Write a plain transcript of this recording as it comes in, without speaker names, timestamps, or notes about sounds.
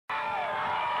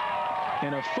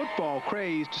In a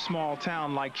football-crazed small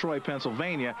town like Troy,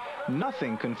 Pennsylvania,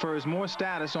 nothing confers more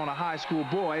status on a high school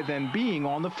boy than being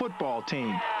on the football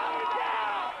team.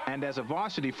 And as a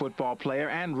varsity football player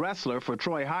and wrestler for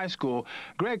Troy High School,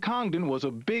 Greg Congdon was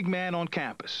a big man on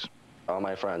campus. All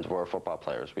my friends were football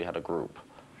players. We had a group.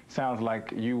 Sounds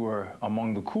like you were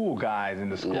among the cool guys in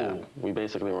the school. Yeah, we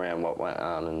basically ran what went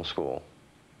on in the school.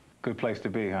 Good place to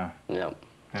be, huh? Yep.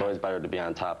 It's always better to be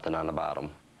on top than on the bottom.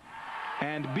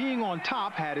 And being on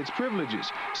top had its privileges.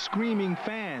 Screaming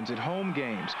fans at home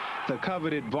games, the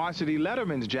coveted varsity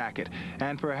letterman's jacket,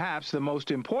 and perhaps the most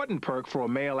important perk for a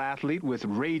male athlete with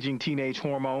raging teenage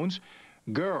hormones,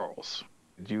 girls.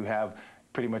 Did you have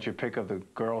pretty much your pick of the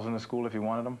girls in the school if you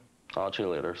wanted them? All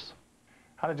cheerleaders.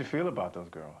 How did you feel about those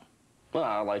girls? Well,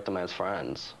 I liked them as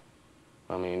friends.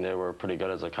 I mean, they were pretty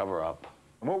good as a cover-up.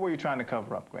 What were you trying to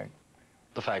cover up, Greg?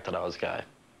 The fact that I was gay.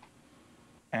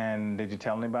 And did you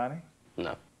tell anybody?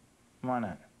 No. Why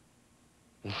not?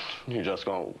 You just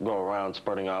go around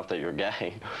spurting off that you're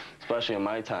gay, especially in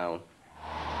my town.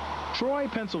 Troy,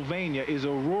 Pennsylvania is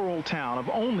a rural town of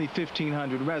only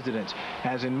 1,500 residents.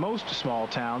 As in most small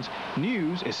towns,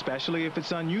 news, especially if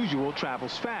it's unusual,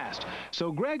 travels fast.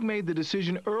 So Greg made the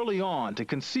decision early on to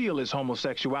conceal his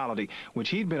homosexuality, which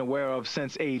he'd been aware of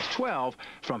since age 12,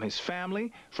 from his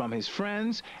family, from his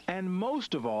friends, and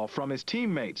most of all, from his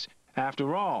teammates.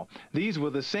 After all, these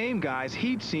were the same guys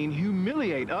he'd seen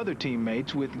humiliate other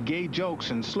teammates with gay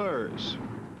jokes and slurs.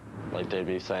 Like they'd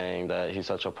be saying that he's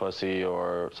such a pussy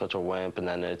or such a wimp, and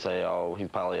then they'd say, oh, he's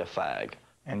probably a fag.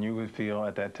 And you would feel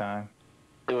at that time?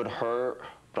 It would hurt,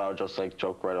 but I would just like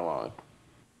joke right along.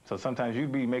 So sometimes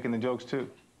you'd be making the jokes too?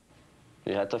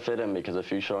 You have to fit in, because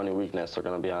if you show any weakness, they're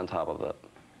going to be on top of it.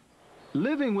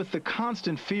 Living with the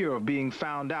constant fear of being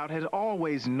found out had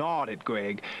always gnawed at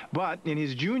Greg, but in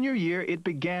his junior year, it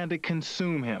began to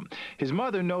consume him. His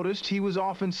mother noticed he was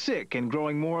often sick and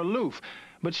growing more aloof,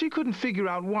 but she couldn't figure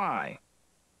out why.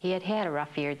 He had had a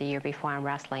rough year the year before in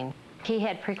wrestling. He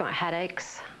had frequent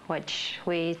headaches, which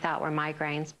we thought were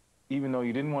migraines. Even though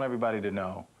you didn't want everybody to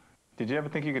know, did you ever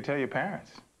think you could tell your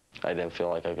parents? I didn't feel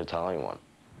like I could tell anyone.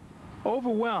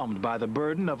 Overwhelmed by the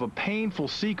burden of a painful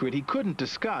secret he couldn't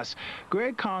discuss,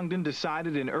 Greg Congdon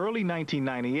decided in early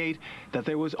 1998 that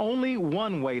there was only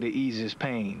one way to ease his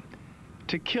pain: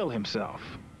 to kill himself.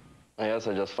 I guess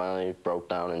I just finally broke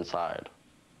down inside.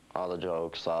 All the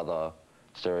jokes, all the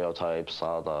stereotypes,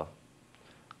 all the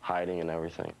hiding and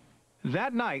everything.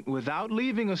 That night, without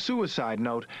leaving a suicide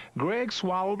note, Greg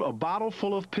swallowed a bottle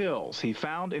full of pills he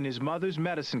found in his mother's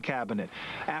medicine cabinet.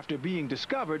 After being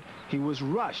discovered, he was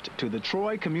rushed to the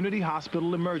Troy Community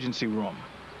Hospital emergency room.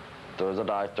 There was a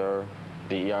doctor,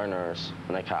 the ER nurse,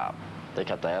 and a cop. They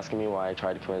kept asking me why I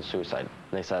tried to commit suicide.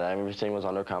 They said everything was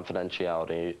under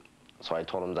confidentiality, so I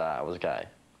told them that I was gay.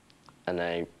 And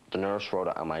the nurse wrote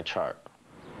it on my chart.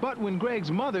 But when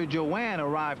Greg's mother, Joanne,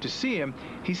 arrived to see him,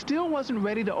 he still wasn't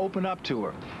ready to open up to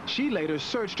her. She later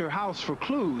searched her house for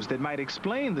clues that might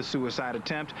explain the suicide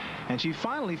attempt, and she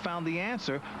finally found the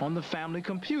answer on the family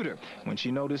computer when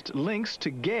she noticed links to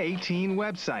gay teen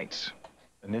websites.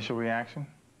 Initial reaction?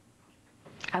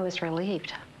 I was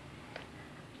relieved.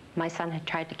 My son had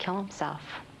tried to kill himself.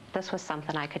 This was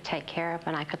something I could take care of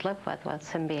and I could live with, was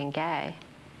him being gay.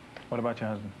 What about your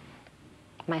husband?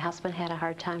 My husband had a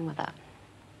hard time with it.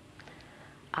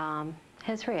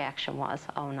 His reaction was,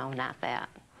 oh no, not that.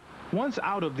 Once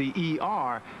out of the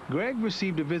ER, Greg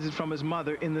received a visit from his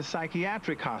mother in the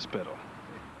psychiatric hospital.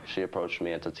 She approached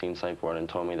me at the teen psych ward and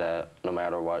told me that no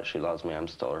matter what, she loves me, I'm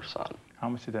still her son. How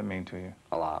much did that mean to you?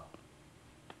 A lot.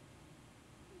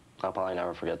 I'll probably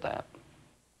never forget that.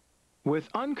 With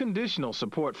unconditional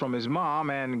support from his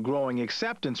mom and growing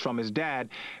acceptance from his dad,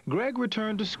 Greg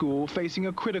returned to school facing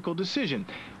a critical decision,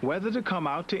 whether to come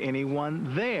out to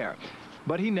anyone there.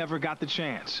 But he never got the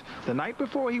chance. The night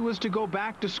before he was to go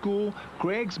back to school,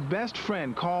 Greg's best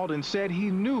friend called and said he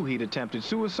knew he'd attempted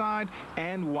suicide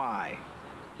and why.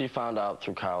 He found out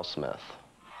through Kyle Smith.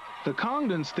 The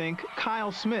Congdons think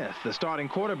Kyle Smith, the starting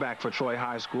quarterback for Troy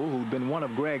High School, who'd been one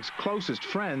of Greg's closest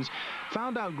friends,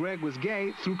 found out Greg was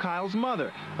gay through Kyle's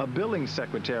mother, a billing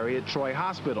secretary at Troy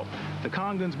Hospital. The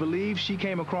Congdons believe she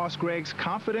came across Greg's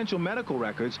confidential medical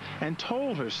records and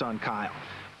told her son Kyle.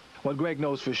 What Greg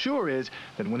knows for sure is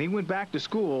that when he went back to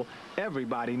school,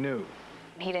 everybody knew.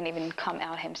 He didn't even come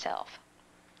out himself.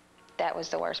 That was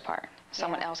the worst part.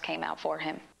 Someone else came out for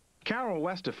him. Carol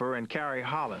Westifer and Carrie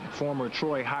Holland, former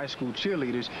Troy High School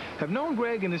cheerleaders, have known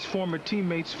Greg and his former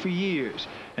teammates for years.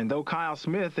 And though Kyle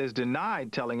Smith has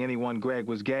denied telling anyone Greg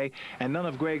was gay, and none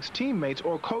of Greg's teammates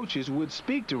or coaches would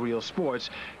speak to Real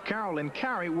Sports, Carol and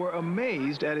Carrie were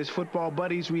amazed at his football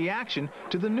buddy's reaction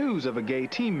to the news of a gay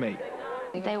teammate.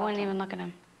 They wouldn't even look at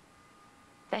him.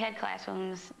 They had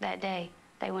classrooms that day.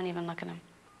 They wouldn't even look at him.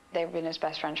 They've been his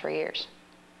best friends for years,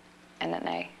 and then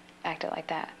they acted like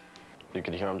that. You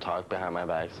could hear him talk behind my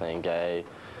back saying gay,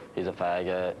 he's a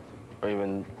faggot, or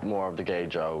even more of the gay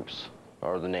jokes,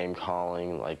 or the name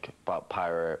calling, like about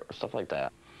pirate, or stuff like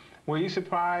that. Were you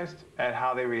surprised at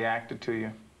how they reacted to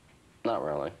you? Not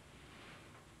really.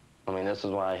 I mean, this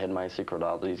is why I hid my secret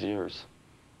all these years.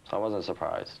 So I wasn't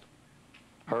surprised.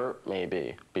 Hurt,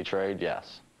 maybe. Betrayed,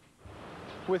 yes.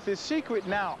 With his secret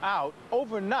now out,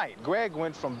 overnight, Greg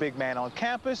went from big man on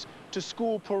campus to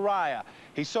school pariah.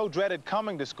 He so dreaded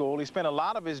coming to school, he spent a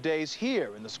lot of his days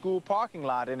here in the school parking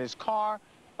lot in his car,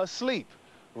 asleep,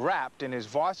 wrapped in his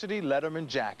varsity Letterman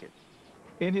jacket.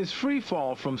 In his free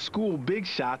fall from school big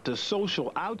shot to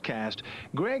social outcast,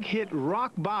 Greg hit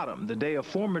rock bottom the day a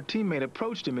former teammate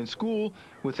approached him in school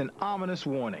with an ominous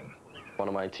warning. One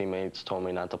of my teammates told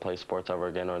me not to play sports ever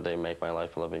again or they'd make my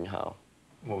life a living hell.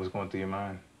 What was going through your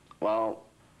mind? Well,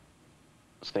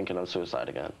 I was thinking of suicide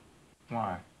again.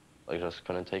 Why? I just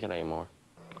couldn't take it anymore.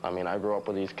 I mean, I grew up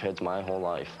with these kids my whole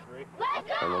life.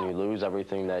 And when you lose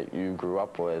everything that you grew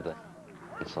up with,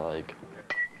 it's like,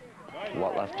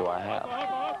 what left do I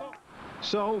have?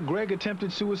 So Greg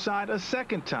attempted suicide a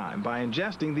second time by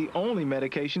ingesting the only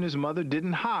medication his mother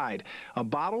didn't hide, a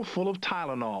bottle full of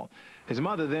Tylenol. His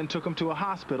mother then took him to a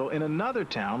hospital in another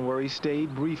town where he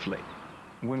stayed briefly.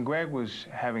 When Greg was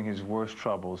having his worst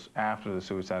troubles after the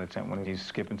suicide attempt, when he's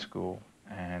skipping school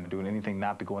and doing anything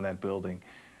not to go in that building,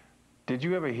 did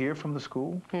you ever hear from the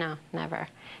school? No, never.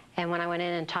 And when I went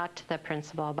in and talked to the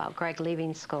principal about Greg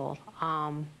leaving school,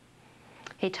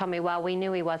 he told me, well, we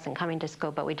knew he wasn't coming to school,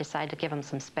 but we decided to give him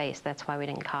some space. That's why we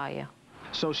didn't call you.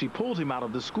 So she pulled him out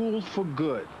of the school for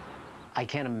good. I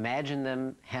can't imagine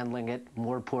them handling it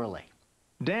more poorly.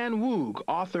 Dan Woog,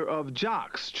 author of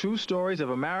Jocks, True Stories of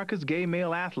America's Gay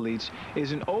Male Athletes,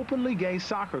 is an openly gay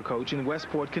soccer coach in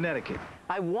Westport, Connecticut.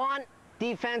 I want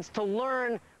defense to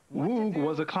learn. Woog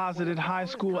was a closeted high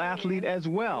school athlete as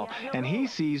well, and he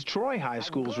sees Troy High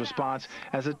School's response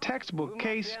as a textbook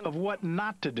case of what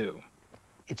not to do.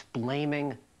 It's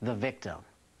blaming the victim.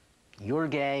 You're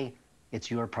gay, it's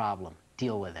your problem.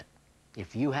 Deal with it.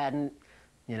 If you hadn't,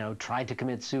 tried to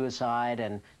commit suicide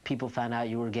and people found out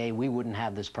you were gay, we wouldn't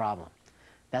have this problem.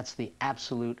 That's the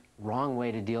absolute wrong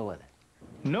way to deal with it.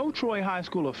 No Troy High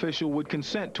School official would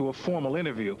consent to a formal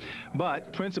interview,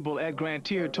 but Principal Ed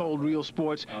Grantier told Real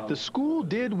Sports the school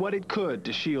did what it could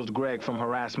to shield Greg from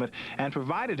harassment and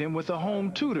provided him with a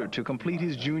home tutor to complete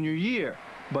his junior year.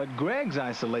 But Greg's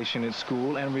isolation at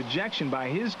school and rejection by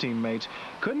his teammates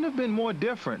couldn't have been more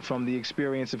different from the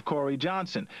experience of Corey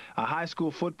Johnson, a high school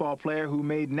football player who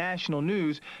made national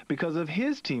news because of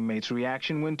his teammates'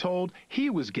 reaction when told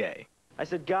he was gay. I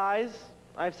said, guys,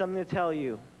 I have something to tell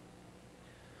you.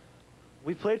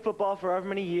 We played football for however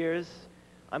many years.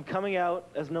 I'm coming out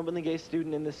as an openly gay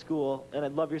student in this school, and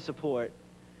I'd love your support.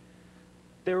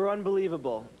 They were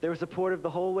unbelievable. They were supportive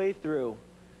the whole way through.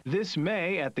 This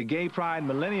May, at the Gay Pride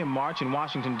Millennium March in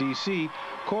Washington, D.C.,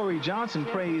 Corey Johnson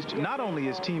praised not only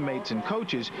his teammates and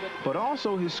coaches, but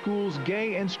also his school's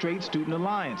Gay and Straight Student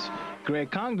Alliance.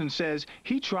 Greg Congdon says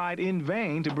he tried in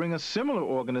vain to bring a similar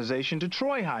organization to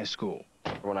Troy High School.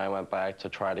 When I went back to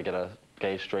try to get a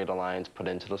Gay Straight Alliance put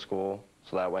into the school,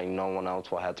 so that way no one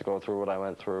else will have to go through what I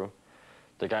went through,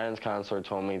 the guidance counselor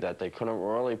told me that they couldn't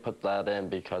really put that in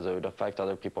because it would affect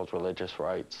other people's religious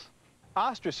rights.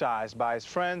 Ostracized by his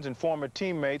friends and former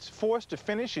teammates, forced to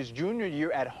finish his junior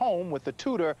year at home with a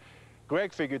tutor,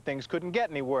 Greg figured things couldn't get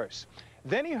any worse.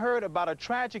 Then he heard about a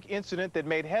tragic incident that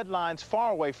made headlines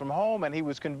far away from home, and he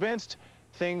was convinced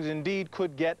things indeed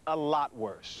could get a lot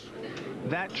worse.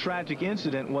 That tragic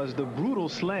incident was the brutal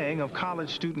slaying of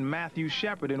college student Matthew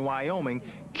Shepard in Wyoming,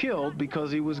 killed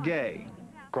because he was gay.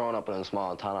 Growing up in a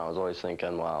small town, I was always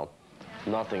thinking, well,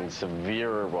 nothing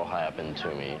severe will happen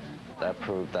to me. That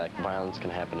proved that violence can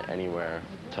happen anywhere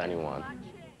to anyone.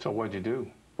 So what'd you do?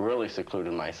 Really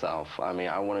secluded myself. I mean,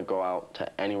 I wouldn't go out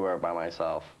to anywhere by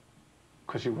myself.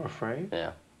 Because you were afraid?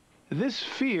 Yeah. This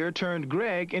fear turned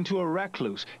Greg into a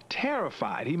recluse,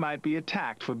 terrified he might be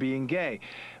attacked for being gay.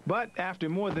 But after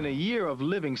more than a year of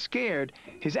living scared,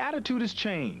 his attitude has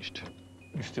changed.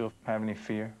 You still have any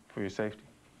fear for your safety?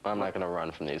 I'm not going to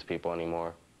run from these people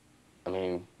anymore. I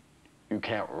mean, you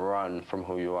can't run from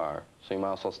who you are, so you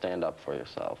might as well stand up for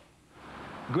yourself.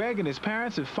 Greg and his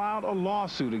parents have filed a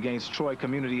lawsuit against Troy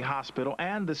Community Hospital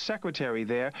and the secretary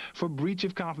there for breach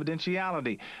of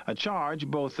confidentiality, a charge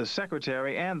both the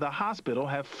secretary and the hospital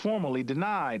have formally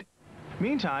denied.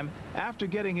 Meantime, after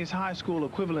getting his high school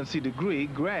equivalency degree,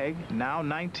 Greg, now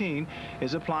 19,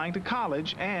 is applying to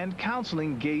college and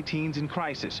counseling gay teens in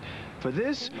crisis. For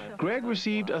this, Greg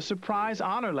received a surprise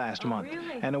honor last month,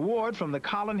 an award from the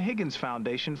Colin Higgins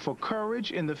Foundation for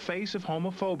courage in the face of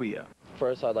homophobia.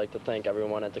 First, I'd like to thank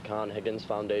everyone at the Colin Higgins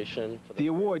Foundation. The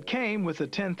award came with a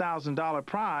 $10,000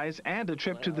 prize and a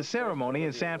trip to the ceremony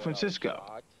in San Francisco.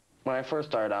 When I first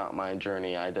started out my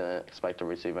journey, I didn't expect to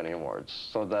receive any awards,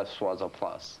 so this was a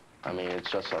plus. I mean, it's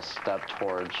just a step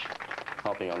towards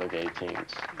helping other gay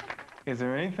teens. Is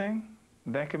there anything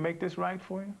that could make this right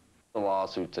for you? The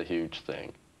lawsuit's a huge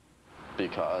thing,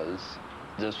 because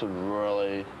this would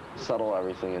really settle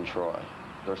everything in Troy.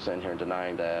 They're sitting here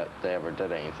denying that they ever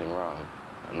did anything wrong,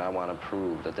 and I want to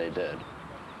prove that they did.